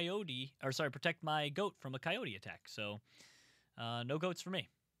my protect my goat from a coyote attack. So no goats for me.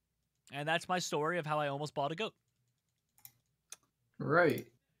 And that's my story of how I almost bought a goat. Right.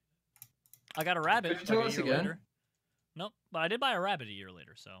 I got a rabbit Could you tell like a us year again? later. Nope, but I did buy a rabbit a year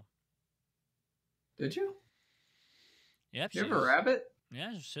later, so. Did you? Yep. You have a rabbit?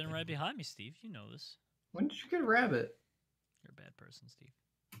 Yeah, she's sitting right behind me, Steve. You know this. When did you get a rabbit? You're a bad person, Steve.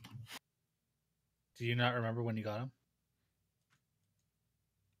 Do you not remember when you got him?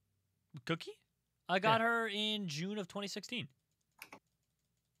 Cookie? I got her in June of 2016.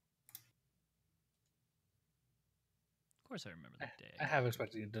 Of course I remember that day. I have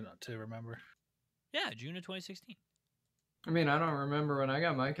expected you to remember. Yeah, June of 2016. I mean, I don't remember when I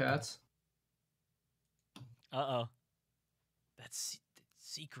got my cats. Uh-oh. That's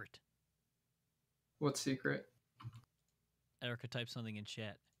secret. What secret? Erica typed something in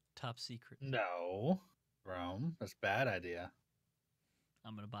chat. Top secret. No. Rome. That's a bad idea.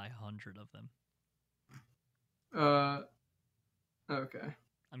 I'm going to buy 100 of them. Okay.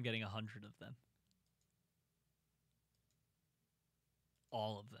 I'm getting 100 of them.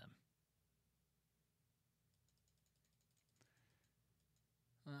 All of them.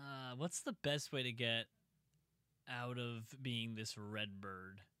 What's the best way to get out of being this red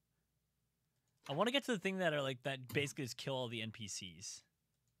bird? I want to get to the thing that are like that basically just kill all the NPCs.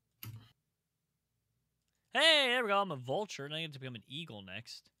 Hey, there we go. I'm a vulture, and I get to become an eagle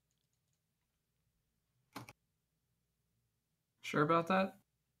next. Sure about that?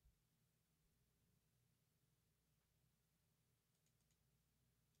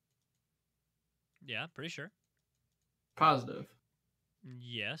 Yeah, pretty sure. Positive.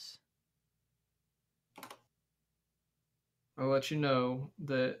 Yes. I'll let you know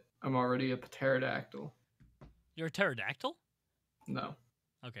that I'm already a pterodactyl. You're a pterodactyl? No.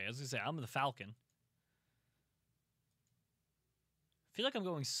 Okay, I was going to say, I'm the falcon. I feel like I'm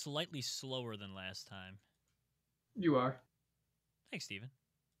going slightly slower than last time. You are. Thanks, Steven.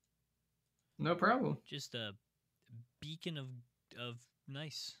 No problem. Just a beacon of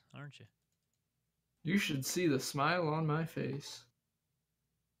nice, aren't you? You should see the smile on my face.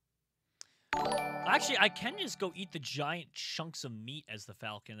 Actually, I can just go eat the giant chunks of meat as the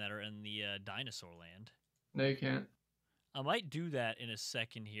falcon that are in the dinosaur land. No, you can't. I might do that in a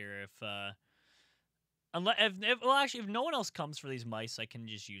second here if no one else comes for these mice, I can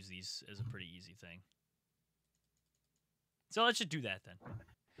just use these as a pretty easy thing. So let's just do that then.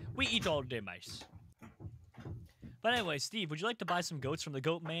 We eat all day mice. But anyway, Steve, would you like to buy some goats from the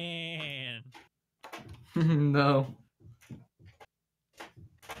Goat Man? No.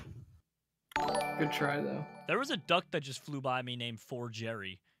 Good try though. There was a duck that just flew by me named For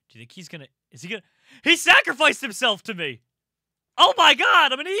Jerry. Do you think he's gonna? Is he gonna? He sacrificed himself to me. Oh my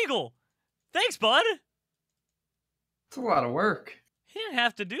God! I'm an eagle. Thanks, bud. It's a lot of work. He didn't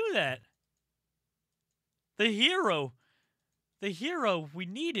have to do that. The hero we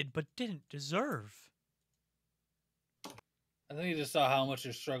needed but didn't deserve. I think you just saw how much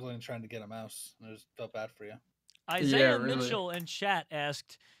you're struggling trying to get a mouse. I just felt bad for you. Isaiah really. Mitchell in chat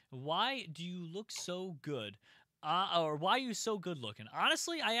asked, "Why do you look so good?" Or why are you so good looking?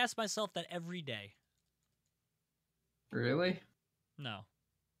 Honestly, I ask myself that every day. Really? No.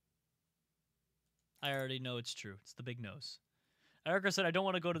 I already know it's true. It's the big nose. Erica said, "I don't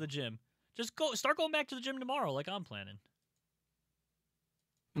want to go to the gym." Just start going back to the gym tomorrow, like I'm planning.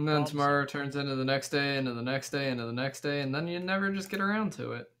 And then Problem tomorrow turns into the next day, into the next day, into the next day, and then you never just get around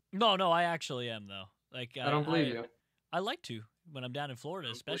to it. No, I actually am though. Like I don't believe you. I like to when I'm down in Florida,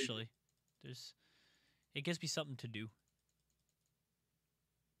 I don't believe you. especially. It gives me something to do.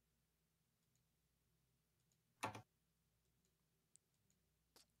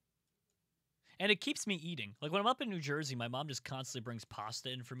 And it keeps me eating. Like when I'm up in New Jersey, my mom just constantly brings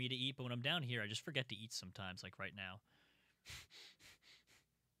pasta in for me to eat. But when I'm down here, I just forget to eat sometimes, like right now.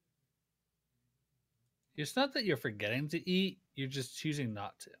 It's not that you're forgetting to eat, you're just choosing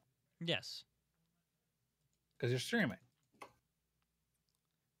not to. Yes. Because you're streaming.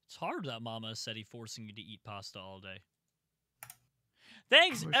 It's hard that Mama said he forcing you to eat pasta all day.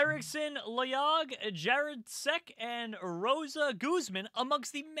 Thanks, Erickson, Layog, Jared Sek, and Rosa Guzman,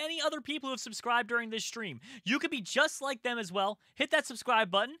 amongst the many other people who have subscribed during this stream. You could be just like them as well. Hit that subscribe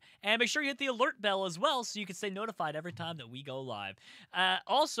button, and make sure you hit the alert bell as well so you can stay notified every time that we go live.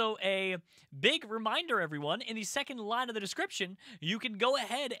 Also, a big reminder, everyone, in the second line of the description, you can go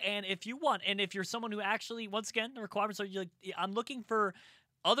ahead and if you want, and if you're someone who actually, once again, the requirements are, I'm looking for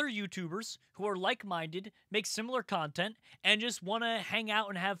other YouTubers who are like-minded, make similar content, and just want to hang out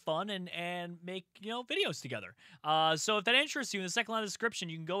and have fun and make, videos together. So if that interests you, in the second line of the description,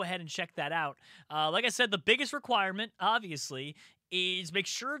 you can go ahead and check that out. Like I said, the biggest requirement, obviously, is make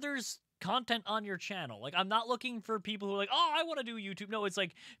sure there's content on your channel. Like, I'm not looking for people who are like, oh, I want to do YouTube. No, it's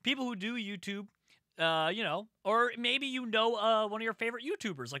like people who do YouTube, or maybe one of your favorite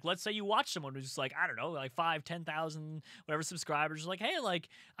YouTubers. Like, let's say you watch someone who's like, I don't know, like 5,000, 10,000, whatever subscribers. Like, hey, like,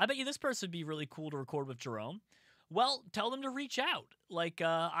 I bet you this person would be really cool to record with Jerome. Well, tell them to reach out. Like,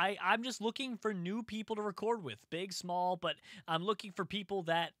 I'm just looking for new people to record with, big, small, but I'm looking for people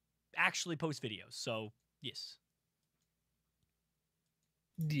that actually post videos. So, yes.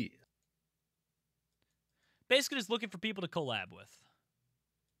 Yeah. Basically, just looking for people to collab with.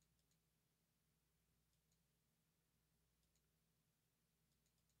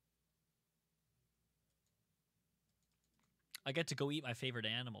 I get to go eat my favorite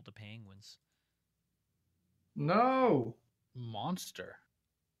animal, the penguins. No. Monster.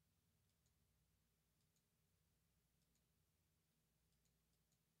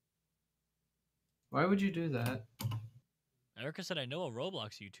 Why would you do that? Erica said, I know a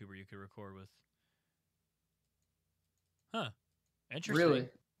Roblox YouTuber you could record with. Huh. Interesting. Really?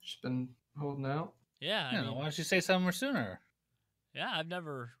 Just been holding out? Yeah, I mean, Why don't you say something more sooner? yeah, I've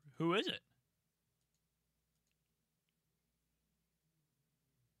never... Who is it?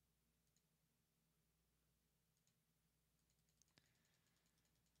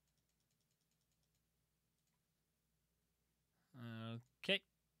 Okay.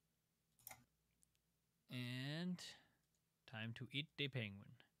 And time to eat the penguin.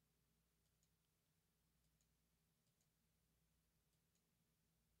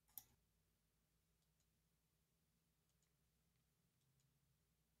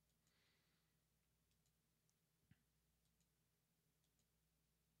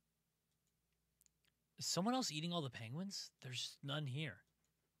 Is someone else eating all the penguins? There's none here.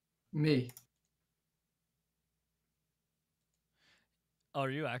 Me. Oh, are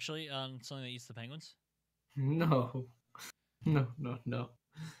you actually on something that eats the penguins? No. No. Well,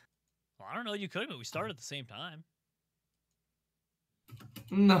 I don't know. You could, but we started at the same time.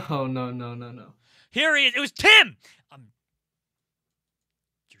 No, no, no, no, no. Here he is. It was Tim.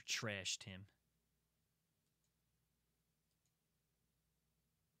 You're trash, Tim.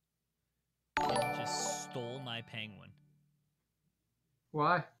 Tim just stole my penguin.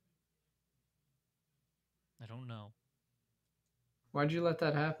 Why? I don't know. Why'd you let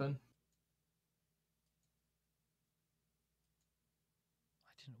that happen?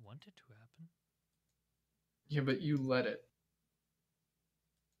 I didn't want it to happen. Yeah, but you let it.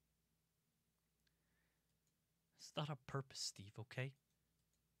 It's not a purpose, Steve, okay?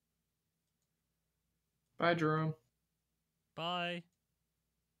 Bye, Jerome. Bye.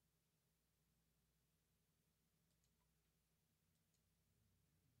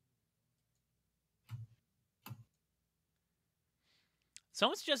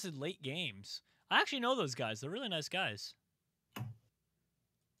 Someone suggested late games. I actually know those guys. They're really nice guys.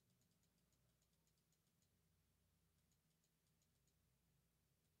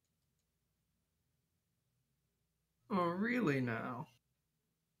 Oh, really now?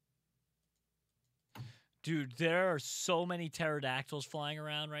 Dude, there are so many pterodactyls flying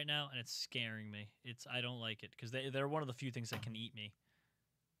around right now, and it's scaring me. I don't like it, because they're one of the few things that can eat me.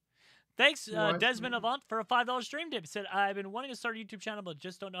 Thanks, Why? Desmond Avant, for a $5 stream tip. He said, I've been wanting to start a YouTube channel, but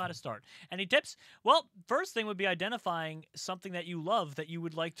just don't know how to start. Any tips? Well, first thing would be identifying something that you love that you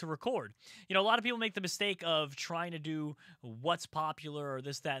would like to record. You know, a lot of people make the mistake of trying to do what's popular or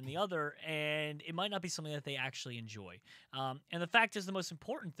this, that, and the other, and it might not be something that they actually enjoy. And the fact is, the most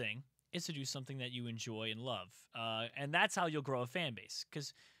important thing is to do something that you enjoy and love. And that's how you'll grow a fan base,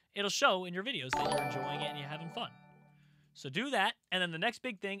 because it'll show in your videos that you're enjoying it and you're having fun. So do that, and then the next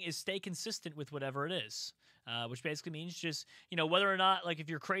big thing is stay consistent with whatever it is, which basically means just, you know, whether or not, like, if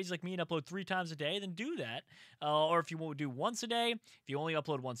you're crazy like me and upload 3 times a day, then do that. Or if you won't do once a day, if you only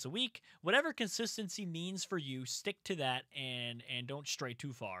upload once a week, whatever consistency means for you, stick to that and don't stray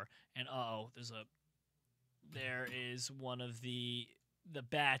too far. And, there is one of the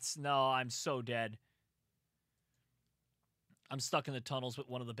bats. No, I'm so dead. I'm stuck in the tunnels with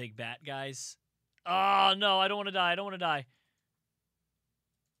one of the big bat guys. Oh, no, I don't want to die. I don't want to die.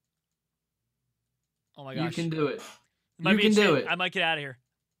 Oh, my gosh. You can do it. You can do it. I might get out of here.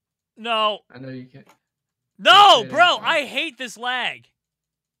 No. I know you can. No, Okay, bro. then. I hate this lag.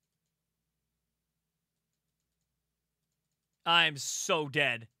 I'm so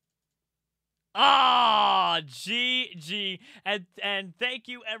dead. Ah, GG. And thank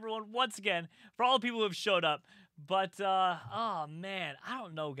you, everyone, once again, for all the people who have showed up. But, oh, man. I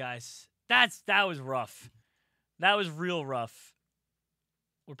don't know, guys. That was rough. That was real rough.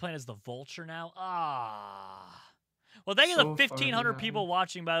 We're playing as the Vulture now. Ah. Well, thank you to the So 1,500 far people behind.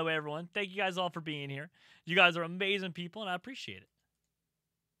 watching, by the way, everyone. Thank you guys all for being here. You guys are amazing people, and I appreciate it.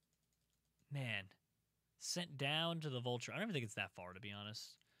 Man. Sent down to the Vulture. I don't even think it's that far, to be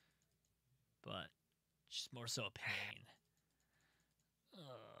honest. But just more so a pain.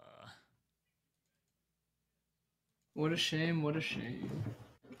 What a shame. What a shame.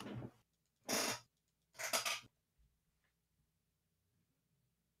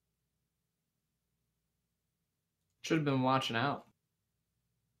 Should have been watching out.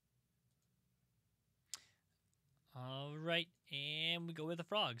 All right, and we go with the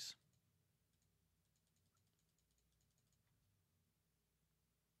frogs.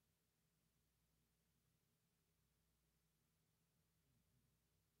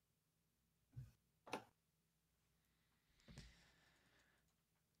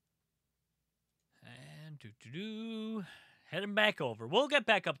 And heading back over. We'll get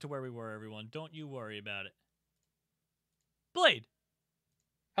back up to where we were, everyone. Don't you worry about it. Blade.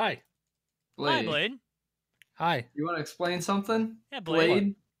 Hi. Hi, Blade. Hi. You want to explain something? Yeah, Blade.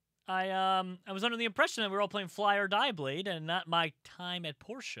 Blade? I was under the impression that we were all playing FlyOrDie, Blade, and not my time at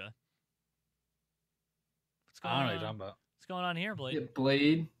Porsche. What's going I don't know on? what you're talking about. What's going on here, Blade? Yeah,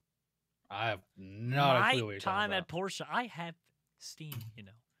 Blade. I have not a clue what My you're time talking at about. Porsche. I have Steam, you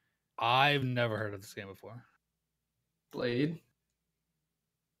know. I've never heard of this game before. Blade.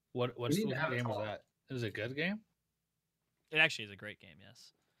 What's need the to have a game was talk. that? Is it a good game? It actually is a great game,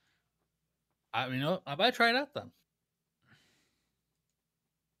 yes. I mean, I might try it out then.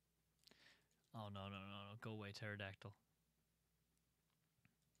 Oh, no. Go away, pterodactyl.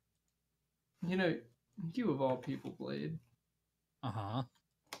 You know, you of all people, Blade. Uh-huh.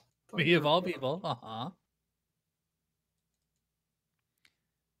 Thought Me you of were- all people. Uh-huh.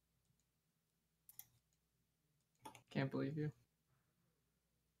 Can't believe you.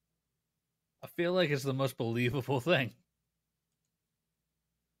 I feel like it's the most believable thing.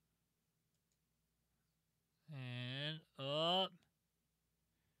 And up.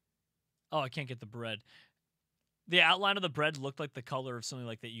 Oh, I can't get the bread. The outline of the bread looked like the color of something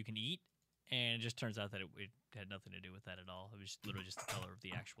like that you can eat, and it just turns out that it had nothing to do with that at all. It was literally just the color of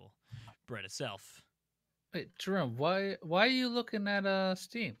the actual bread itself. Wait, Jerome, why are you looking at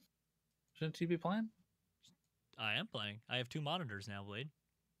Steam? Shouldn't you be playing? I am playing. I have 2 monitors now, Blade.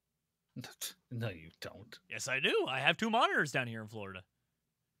 No, you don't. Yes, I do. I have 2 monitors down here in Florida.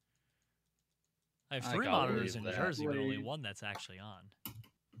 I have 3 I'll monitors in believe New that. Jersey, but only Blade. 1 that's actually on.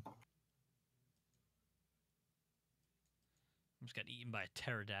 I just got eaten by a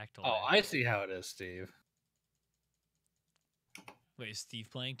pterodactyl. Oh, man. I see how it is, Steve. Wait, is Steve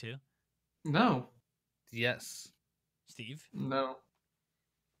playing too? No. Yes. Steve? No.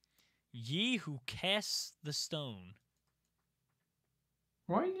 Ye who casts the stone.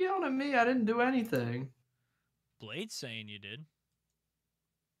 Why are you yelling at me? I didn't do anything. Blade's saying you did.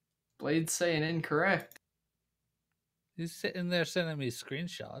 Blade's saying incorrect. He's sitting there sending me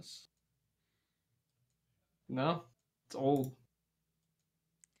screenshots. No. It's old.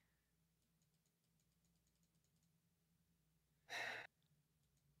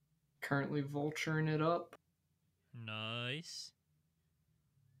 Currently vulturing it up. Nice.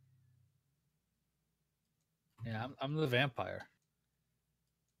 Yeah, I'm the vampire.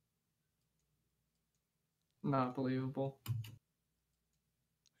 Not believable.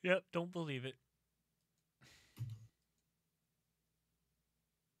 Yep, don't believe it.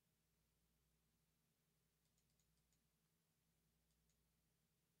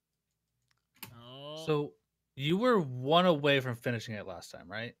 Oh. So you were 1 away from finishing it last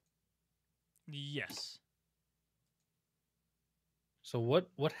time, right? Yes. So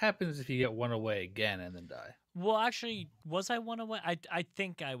what happens if you get 1 away again and then die? Well, actually, was I 1 away? I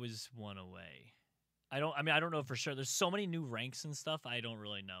think I was 1 away. I don't know for sure. There's so many new ranks and stuff. I don't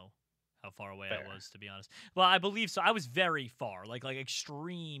really know how far away Fair. I was, to be honest. Well, I believe so. I was very far, like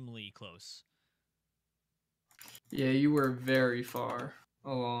extremely close. Yeah, you were very far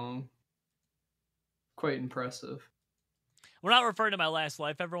along. Quite impressive. We're not referring to my last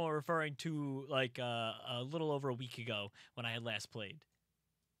life. Everyone, we're referring to like a little over a week ago when I had last played.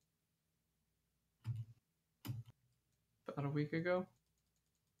 About a week ago.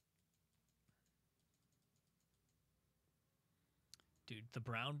 Dude, the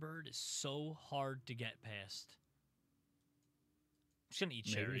brown bird is so hard to get past. I'm just gonna eat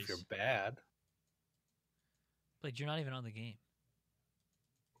Maybe cherries. if you're bad. Blade, you're not even on the game.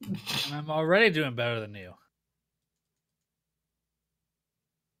 And I'm already doing better than you.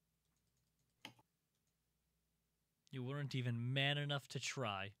 You weren't even man enough to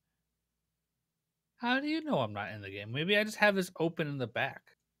try. How do you know I'm not in the game? Maybe I just have this open in the back.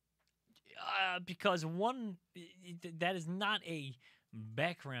 Because that is not a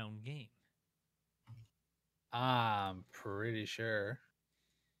background game. I'm pretty sure.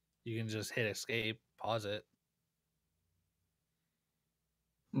 You can just hit escape, pause it.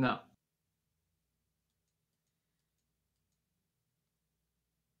 No.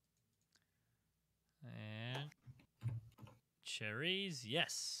 And cherries,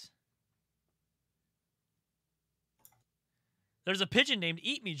 yes. There's a pigeon named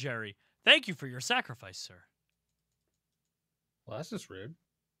Eat Me, Jerry. Thank you for your sacrifice, sir. Well, that's just rude.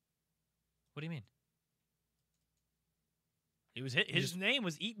 What do you mean? It was his name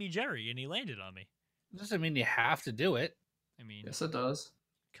was Eat Me, Jerry, and he landed on me. Doesn't mean you have to do it. I mean, Yes, it does.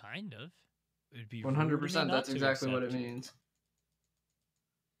 kind of. It would be 100%. not That's to exactly what it accept. means.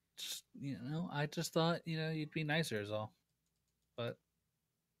 Just, I just thought, you'd be nicer is all. But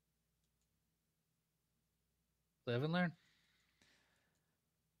live and learn.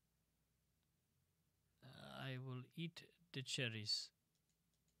 I will eat the cherries.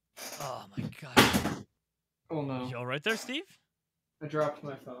 Oh my god. Oh no. You all right there, Steve? I dropped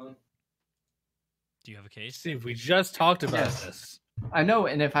my phone. Do you have a case? Steve, we just talked about Yes. this. I know,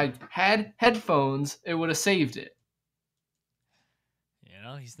 and if I had headphones, it would have saved it.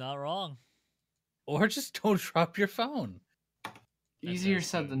 He's not wrong. Or just don't drop your phone. That's Easier asking-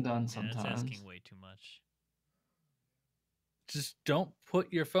 said than done yeah, sometimes. that's asking way too much. Just don't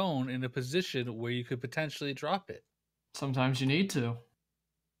put your phone in a position where you could potentially drop it. Sometimes you need to.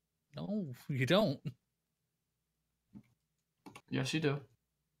 No, you don't. Yes, you do.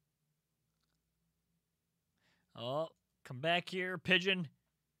 Oh, come back here, pigeon.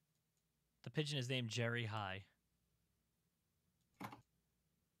 The pigeon is named Jerry High.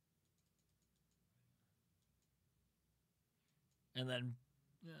 And then,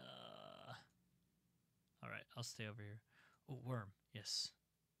 all right, I'll stay over here. Oh, worm, yes.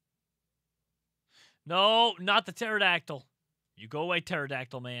 No, not the pterodactyl. You go away,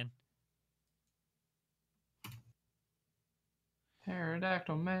 pterodactyl man.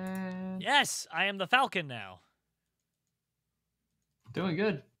 Pterodactyl man. Yes, I am the falcon now. Doing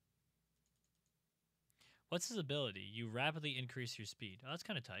good. What's his ability? You rapidly increase your speed. Oh, that's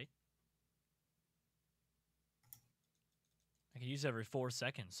kind of tight. I can use it every 4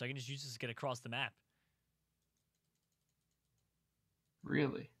 seconds, so I can just use this to get across the map.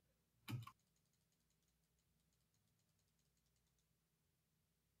 Really?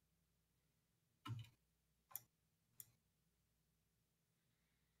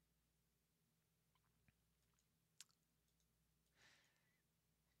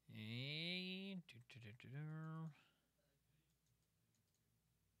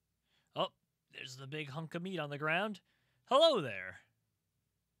 Oh, there's the big hunk of meat on the ground. Hello there.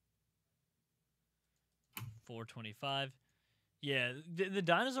 425. Yeah, the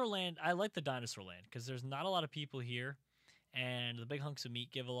dinosaur land, I like the dinosaur land because there's not a lot of people here, and the big hunks of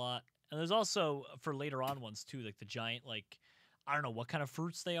meat give a lot. And there's also, for later on ones too, like the giant, like, I don't know what kind of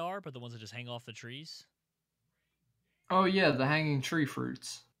fruits they are, but the ones that just hang off the trees. Oh yeah, the hanging tree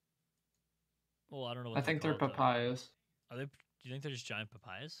fruits. Well, I don't know what I think they're called, though. papayas. Are they? Do you think they're just giant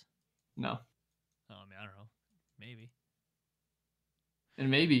papayas? No. Oh, I mean, I don't know. Maybe. And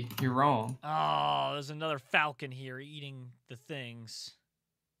maybe you're wrong. Oh, there's another falcon here eating the things.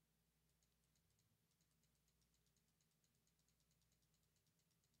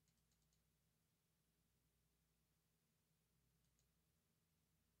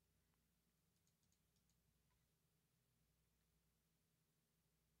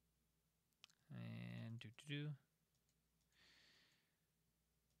 And do.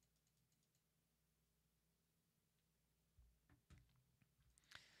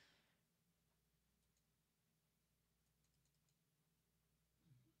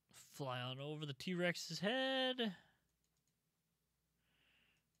 Fly on over the T-Rex's head.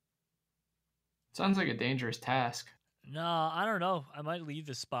 Sounds like a dangerous task. No, I don't know. I might leave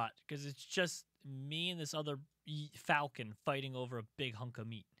the spot because it's just me and this other falcon fighting over a big hunk of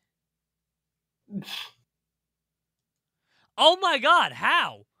meat. Oh my god,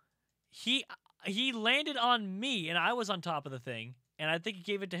 how? He landed on me and I was on top of the thing and I think he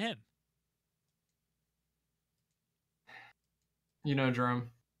gave it to him. You know, Jerome,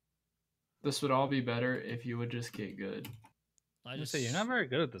 this would all be better if you would just get good. I just say you're not very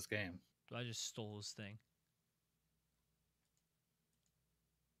good at this game. I just stole his thing.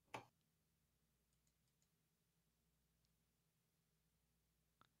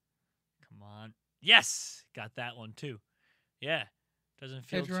 Come on. Yes! Got that one too. Yeah. Doesn't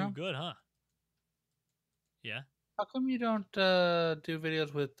feel too Jerome? good, huh? Yeah. How come you don't do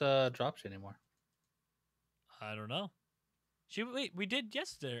videos with drops anymore? I don't know. Wait, we did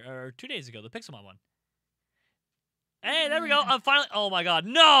yesterday or 2 days ago, the Pixelmon one. Hey, there we go. I'm finally. Oh my god,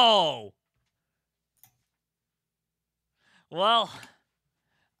 no! Well,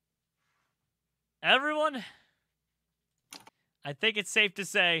 everyone, I think it's safe to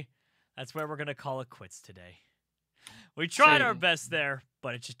say that's where we're going to call it quits today. We tried our best there,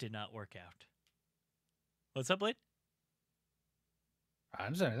 but it just did not work out. What's up, Blade? I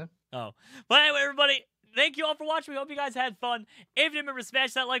didn't say anything. Oh. But anyway, everybody, thank you all for watching. We hope you guys had fun. If you didn't, remember to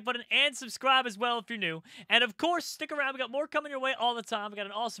smash that like button and subscribe as well if you're new. And of course, stick around. We got more coming your way all the time. We got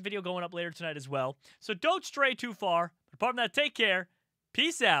an awesome video going up later tonight as well. So don't stray too far. But apart from that, take care.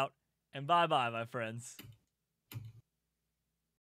 Peace out. And bye-bye, my friends.